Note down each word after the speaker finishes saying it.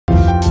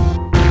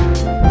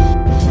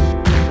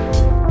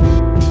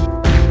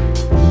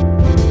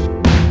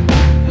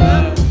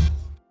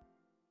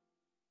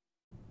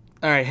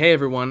Alright, hey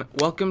everyone,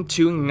 welcome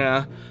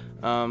to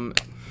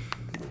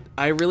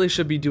I really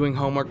should be doing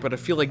homework, but I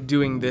feel like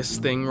doing this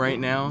thing right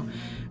now.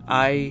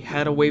 I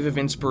had a wave of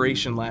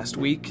inspiration last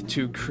week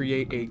to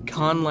create a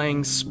Conlang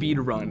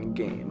speedrun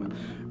game,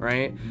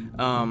 right?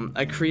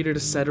 I created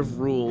a set of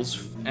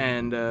rules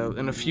and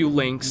a few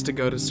links to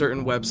go to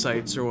certain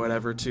websites or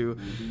whatever to,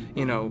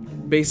 you know,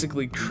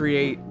 basically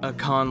create a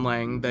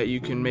Conlang that you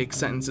can make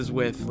sentences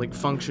with, like,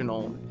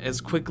 functional as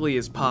quickly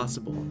as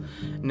possible.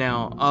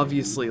 Now,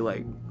 obviously,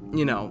 like,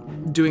 you know,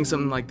 doing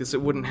something like this,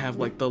 it wouldn't have,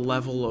 like, the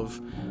level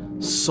of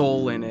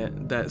soul in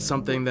it that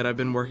something that I've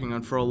been working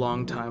on for a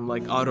long time,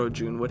 like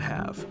AutoJune, would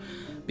have.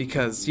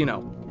 Because, you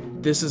know,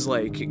 this is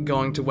like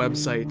going to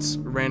websites,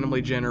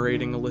 randomly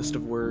generating a list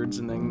of words,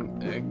 and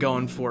then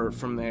going for it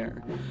from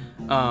there.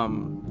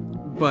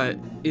 But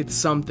it's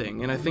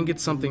something, and I think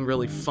it's something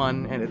really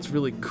fun, and it's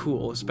really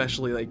cool,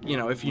 especially, like, you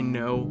know, if you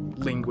know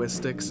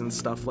linguistics and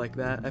stuff like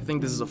that. I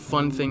think this is a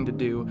fun thing to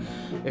do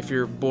if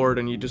you're bored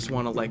and you just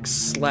want to, like,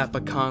 slap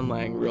a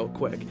Conlang real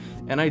quick.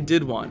 And I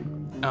did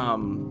one,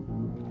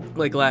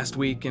 like, last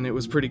week, and it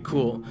was pretty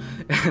cool.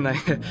 And I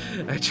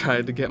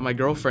tried to get my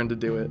girlfriend to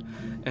do it,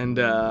 and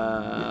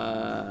I'm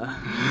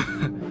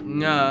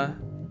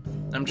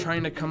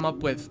trying to come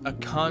up with a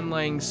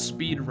Conlang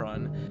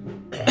speedrun.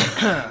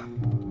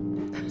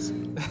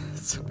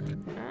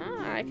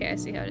 Okay, I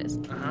see how it is.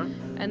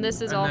 And this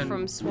is And all then-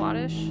 from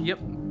Swadesh? Yep.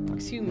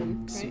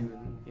 Exhuman, right? Exhuman,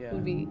 yeah.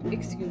 Would be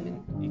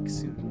exhuman.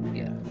 Exhuman,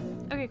 yeah.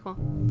 Okay, cool.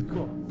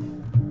 Cool.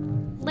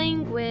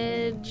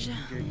 Language.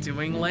 You're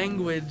doing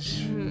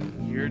language.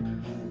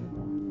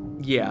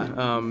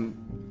 Yeah,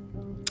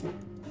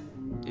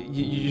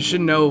 you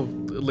should know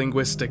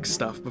linguistic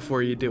stuff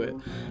before you do it,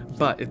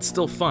 but it's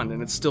still fun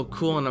and it's still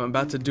cool, and I'm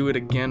about to do it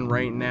again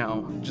right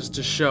now just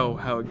to show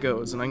how it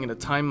goes, and I'm gonna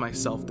time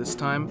myself this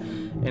time,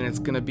 and it's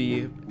gonna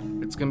be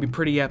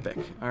pretty epic.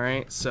 All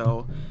right,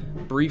 so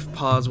brief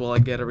pause while I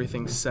get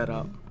everything set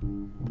up.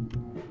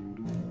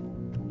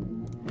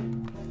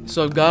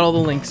 So I've got all the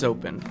links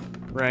open,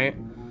 right?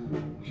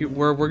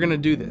 We're gonna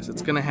do this.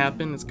 It's gonna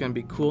happen. It's gonna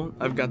be cool.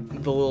 I've got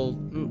the little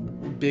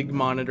big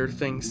monitor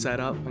thing set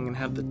up. I'm gonna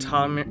have the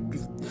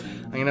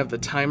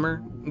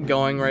timer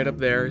going right up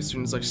there as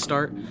soon as I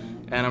start,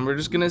 and we're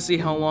just gonna see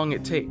how long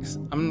it takes.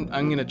 I'm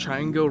gonna try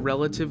and go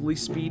relatively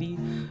speedy,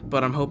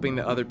 but I'm hoping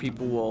that other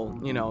people will,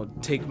 you know,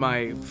 take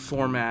my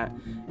format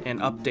and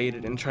update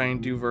it and try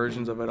and do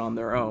versions of it on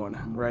their own,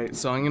 right?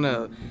 So I'm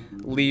gonna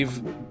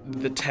leave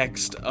the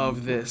text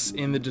of this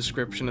in the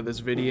description of this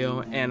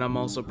video, and I'm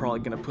also probably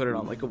gonna put it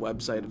on, like, a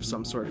website of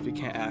some sort if you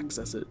can't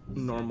access it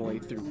normally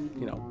through,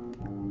 you know,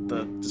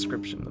 the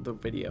description of the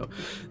video.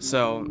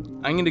 So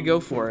I'm gonna go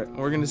for it.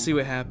 We're gonna see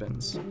what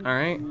happens. All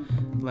right,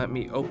 let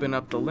me open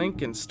up the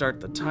link and start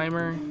the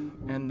timer,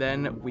 and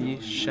then we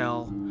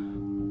shall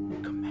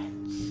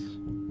commence.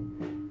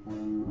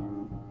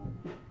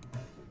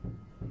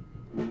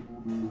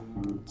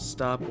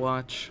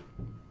 Stopwatch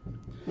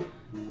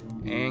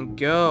and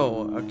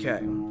go.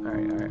 Okay, all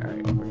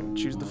right. We're gonna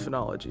choose the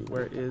phonology.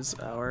 Where is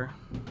our?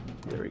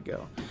 There we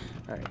go.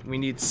 All right, we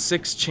need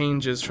 6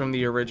 changes from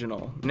the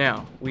original.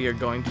 Now we are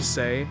going to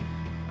say,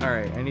 all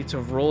right, I need to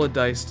roll a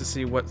dice to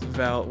see what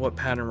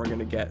pattern we're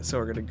gonna get. So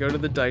we're gonna go to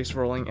the dice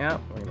rolling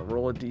app. We're gonna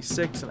roll a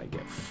d6, and I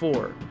get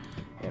 4.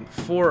 And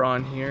 4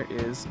 on here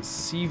is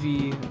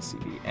CV,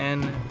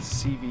 CVN,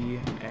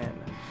 CVN.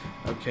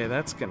 Okay,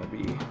 that's gonna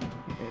be an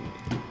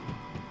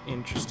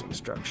interesting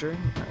structure.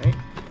 All right,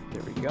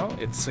 there we go.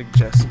 It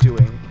suggests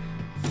doing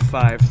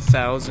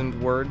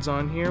 5,000 words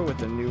on here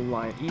with a new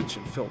line each,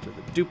 and filter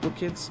the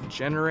duplicates,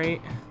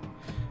 generate.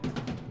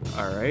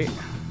 Alright.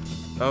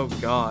 Oh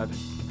god,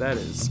 that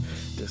is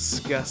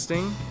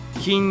disgusting.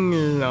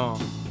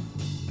 Conlang.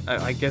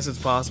 I guess it's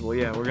possible,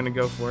 yeah, we're gonna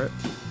go for it.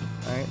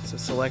 Alright, so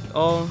select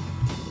all.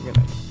 We're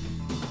gonna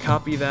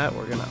copy that,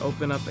 we're gonna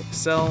open up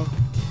Excel.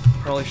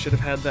 Probably should have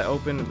had that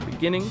open at the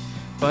beginning,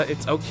 but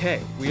it's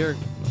okay.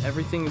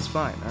 Everything is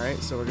fine,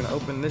 alright? So we're gonna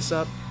open this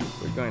up.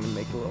 We're going to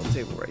make a little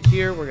table right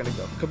here. We're gonna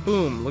go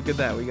kaboom, look at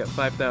that, we got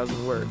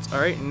 5,000 words.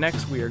 Alright,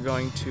 next we are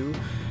going to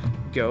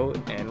go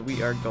and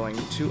we are going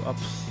to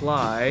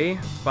apply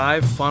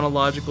 5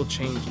 phonological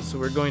changes. So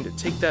we're going to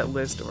take that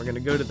list and we're gonna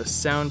go to the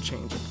sound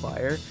change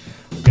applier.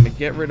 We're gonna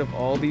get rid of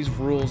all these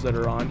rules that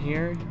are on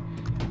here,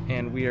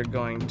 and we are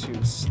going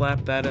to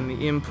slap that in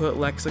the input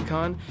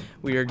lexicon.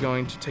 We are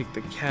going to take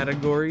the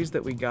categories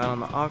that we got on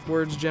the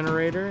awkwords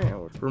generator and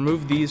we'll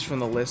remove these from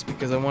the list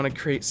because I want to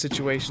create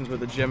situations where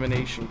the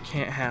gemination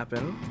can't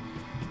happen.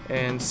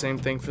 And same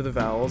thing for the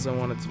vowels. I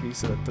want it to be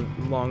so that the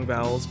long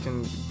vowels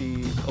can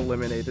be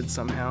eliminated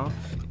somehow.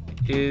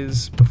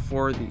 Is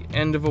before the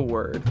end of a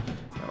word.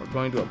 Now we're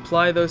going to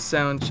apply those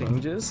sound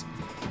changes,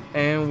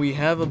 and we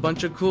have a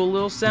bunch of cool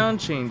little sound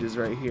changes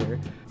right here.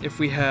 If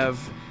we have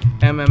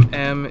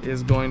MMM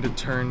is going to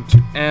turn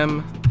to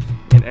M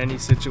in any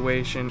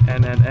situation,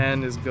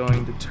 NNN is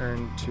going to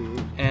turn to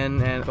N,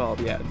 well,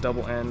 yeah,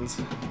 double N's,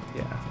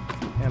 yeah,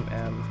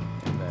 MM,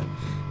 and then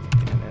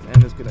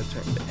NNN is going to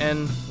turn to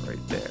N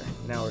right there.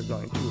 Now we're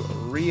going to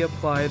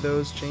reapply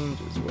those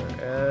changes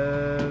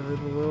wherever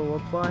the little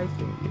apply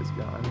thingy is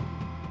gone.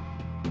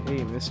 Hey,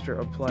 Mr.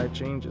 Apply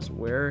Changes,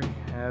 where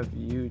have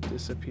you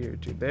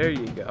disappeared to? There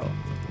you go.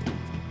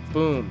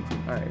 Boom.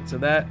 Alright, so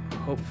that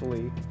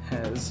hopefully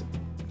has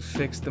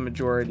fixed the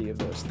majority of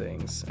those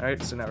things.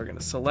 Alright, so now we're going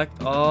to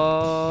select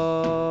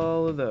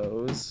all of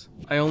those.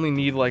 I only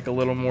need like a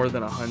little more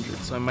than 100,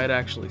 so I might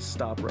actually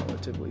stop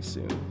relatively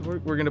soon. We're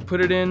going to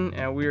put it in,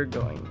 and we are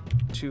going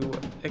to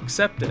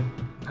accept it.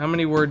 How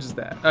many words is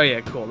that? Oh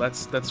yeah, cool.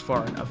 That's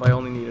far enough. I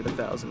only needed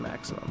 1,000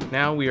 maximum.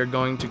 Now we are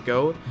going to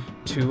go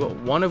to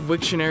one of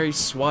Wiktionary's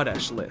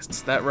Swadesh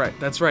lists.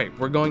 That's right.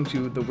 We're going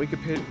to the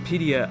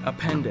Wikipedia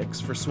appendix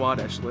for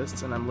Swadesh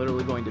lists, and I'm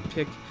literally going to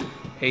pick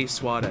a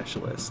Swadesh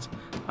list.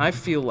 I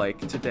feel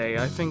like today,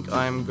 I think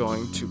I'm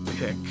going to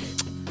pick,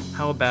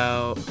 how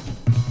about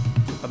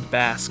a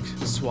Basque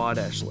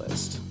Swadesh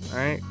list?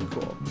 Alright,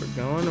 cool. We're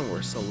going and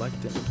we're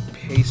selecting.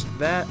 Paste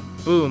that.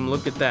 Boom,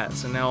 look at that.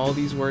 So now all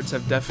these words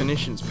have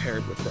definitions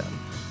paired with them.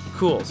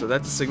 Cool, so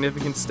that's a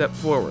significant step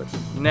forward.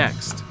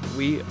 Next,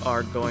 we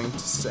are going to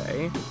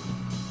say,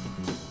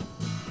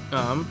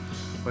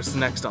 what's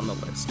next on the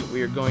list?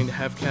 We are going to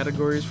have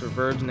categories for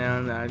verbs,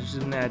 nouns,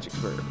 and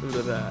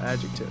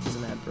adjectives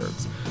and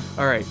adverbs.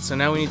 Alright, so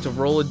now we need to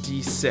roll a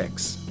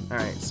d6.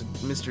 Alright, so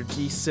Mr.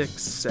 D6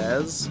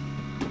 says,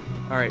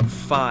 alright,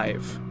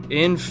 5.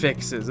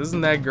 Infixes.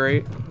 Isn't that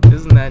great?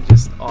 Isn't that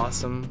just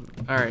awesome?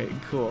 Alright,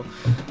 cool.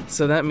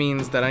 So that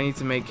means that I need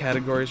to make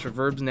categories for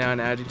verbs, noun,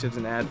 adjectives,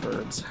 and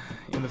adverbs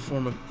in the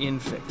form of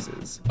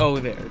infixes. Oh,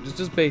 there.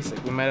 Just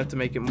basic. We might have to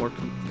make it more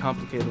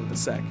complicated in a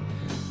sec.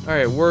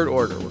 Alright, word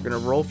order. We're going to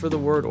roll for the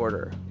word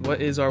order.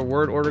 What is our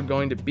word order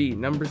going to be?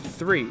 Number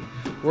 3.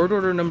 Word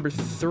order number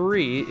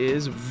 3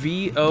 is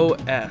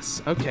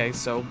VOS. Okay,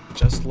 so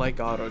just like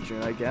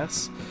Autotune, I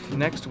guess.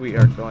 Next, we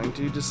are going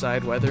to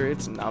decide whether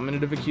it's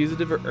nominative,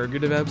 accusative, or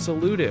ergative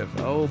absolutive.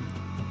 Oh,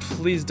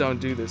 please don't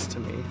do this to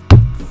me.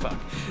 Fuck.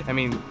 I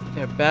mean,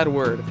 yeah, bad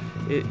word.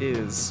 It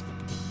is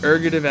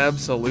ergative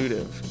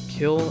absolutive.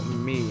 Kill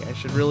me. I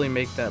should really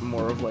make that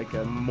more of like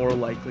a more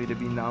likely to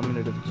be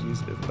nominative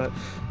accusative, but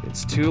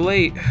it's too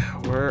late.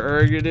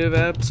 We're ergative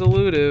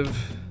absolutive.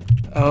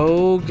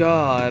 Oh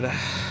god.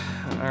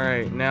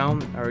 Alright, now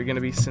are we gonna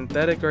be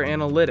synthetic or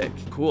analytic?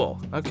 Cool.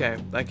 Okay,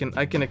 I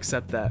can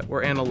accept that.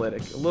 We're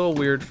analytic. A little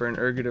weird for an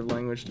ergative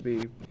language to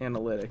be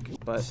analytic,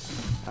 but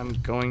I'm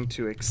going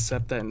to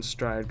accept that in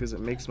stride because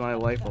it makes my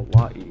life a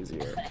lot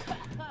easier.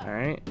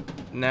 Alright,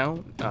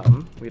 now,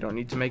 we don't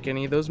need to make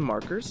any of those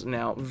markers.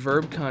 Now,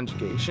 verb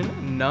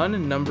conjugation,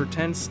 none, number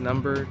tense,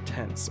 number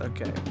tense.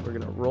 Okay, we're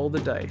gonna roll the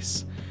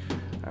dice.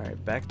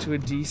 Alright, back to a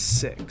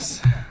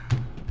d6.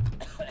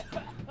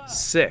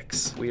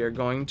 6. We are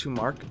going to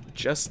mark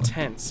just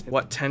tense.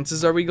 What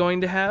tenses are we going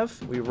to have?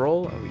 We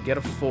roll and we get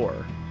a 4.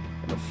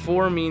 And a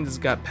 4 means it's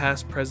got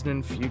past, present,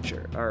 and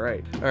future.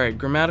 Alright,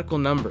 grammatical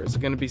numbers are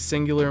going to be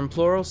singular and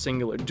plural,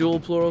 singular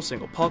dual plural,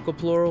 single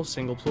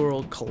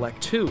plural,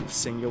 collective,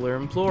 singular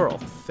and plural.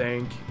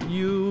 Thank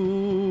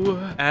you.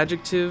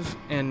 Adjective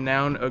and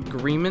noun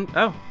agreement.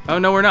 Oh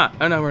no, we're not.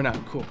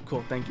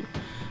 Cool, thank you.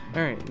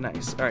 Alright,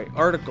 nice. Alright,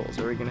 articles.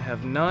 Are we going to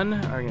have none?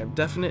 Are we going to have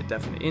definite,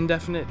 definite,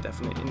 indefinite,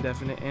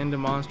 and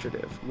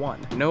demonstrative? 1.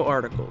 No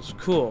articles.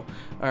 Cool.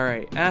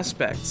 Alright,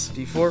 aspects.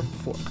 D4,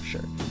 4,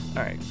 sure.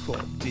 Alright, cool.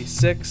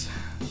 D6,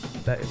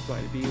 that is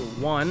going to be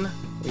 1.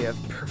 We have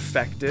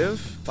perfective.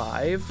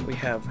 5. We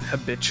have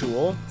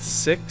habitual.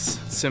 6.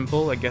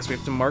 Simple. I guess we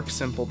have to mark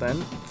simple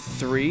then.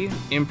 3.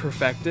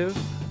 Imperfective.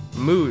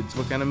 Moods.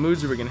 What kind of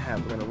moods are we going to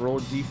have? We're going to roll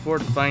a D4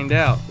 to find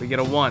out. We get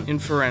a 1.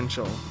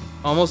 Inferential.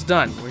 Almost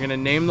done. We're going to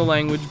name the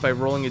language by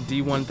rolling a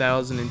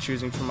D1000 and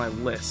choosing from my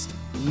list.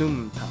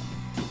 Numtam.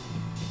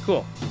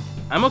 Cool.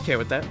 I'm okay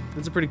with that.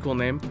 That's a pretty cool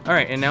name.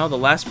 Alright, and now the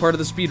last part of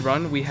the speed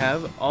run, we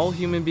have all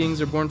human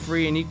beings are born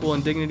free and equal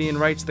in dignity and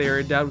rights. They are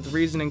endowed with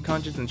reason and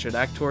conscience and should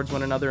act towards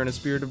one another in a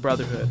spirit of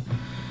brotherhood.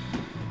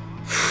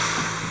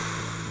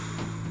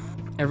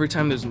 Every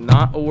time there's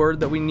not a word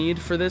that we need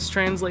for this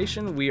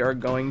translation, we are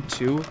going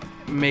to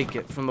make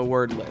it from the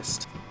word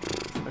list.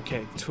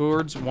 Okay,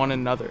 towards one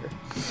another.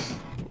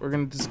 We're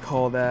gonna just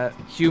call that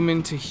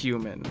human to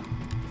human.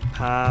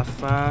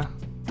 Pa-fa,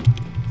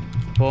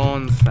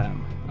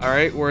 bon-fam.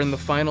 Alright, we're in the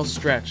final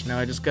stretch. Now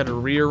I just gotta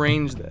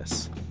rearrange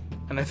this.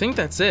 And I think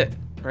that's it,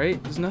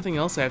 right? There's nothing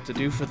else I have to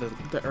do for the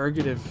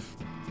ergative,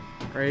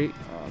 right?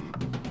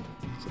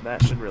 So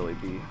that should really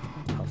be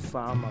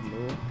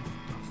pa-fa-ma-mu,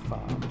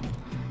 pa-fa.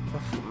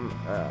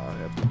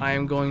 I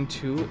am going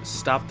to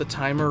stop the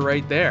timer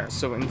right there.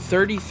 So in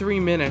 33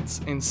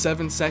 minutes and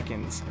 7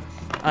 seconds,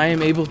 I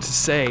am able to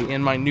say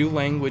in my new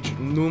language,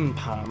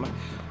 Numpam,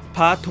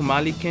 Pa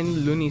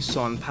tumaliken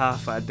lunison pa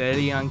fa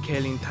derian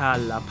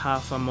kelintala pa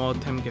fa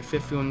motem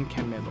gefifun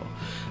kemelo.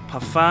 Pa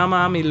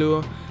fama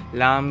milu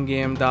lam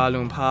gem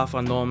dalum pa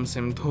fa nom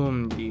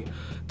simtumdi.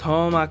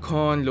 Toma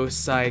con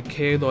lusai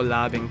kedo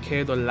labin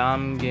kedo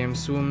lam gem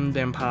sum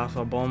dem pa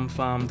fa bom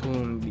fam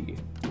tumdi.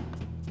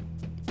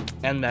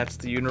 And that's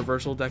the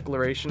Universal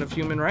Declaration of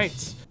Human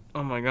Rights.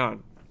 Oh my god.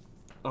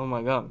 Oh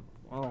my god.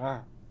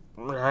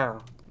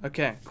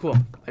 Okay, cool.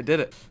 I did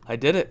it. I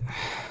did it.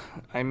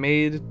 I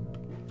made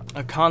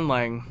a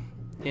Conlang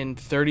in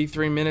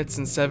 33 minutes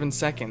and 7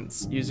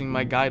 seconds using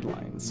my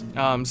guidelines.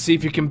 See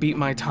if you can beat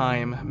my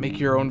time, make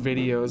your own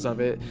videos of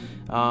it,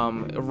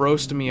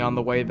 roast me on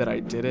the way that I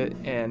did it,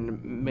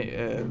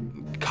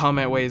 and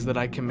comment ways that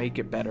I can make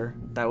it better.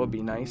 That would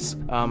be nice.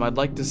 I'd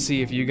like to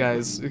see if you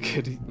guys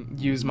could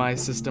use my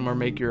system or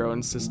make your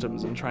own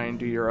systems and try and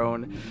do your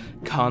own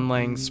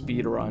Conlang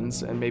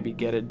speedruns and maybe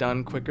get it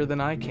done quicker than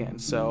I can.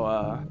 So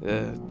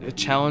a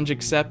challenge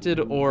accepted,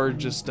 or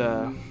just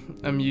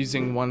I'm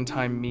using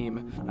one-time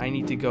meme. I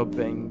need to go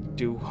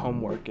do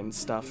homework and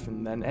stuff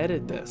and then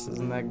edit this.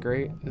 Isn't that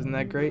great? Isn't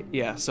that great?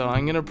 Yeah, so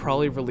I'm gonna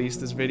probably release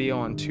this video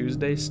on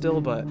Tuesday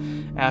still, but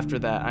after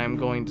that I'm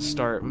going to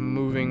start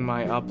moving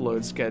my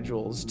upload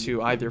schedules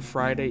to either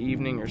Friday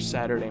evening or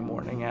Saturday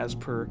morning, as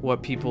per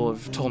what people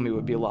have told me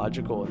would be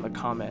logical in the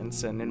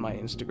comments and in my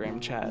Instagram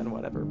chat and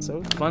whatever.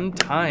 So fun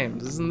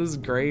times. Isn't this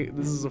great?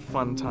 This is a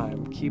fun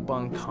time. Keep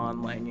on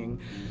conlanging.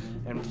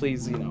 And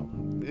please, you know,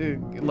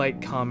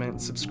 like,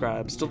 comment,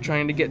 subscribe. Still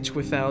trying to get to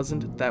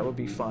 1,000. That would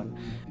be fun.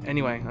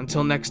 Anyway,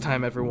 until next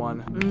time,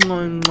 everyone.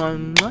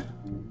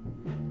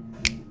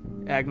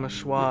 Agma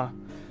Schwa,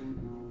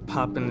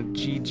 popping a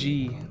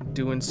GG,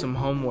 doing some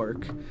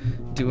homework,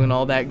 doing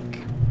all that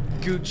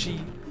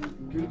Gucci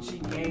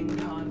gang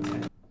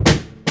content.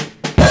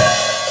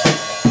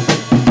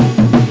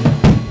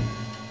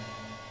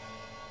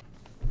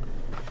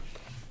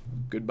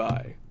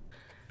 Goodbye.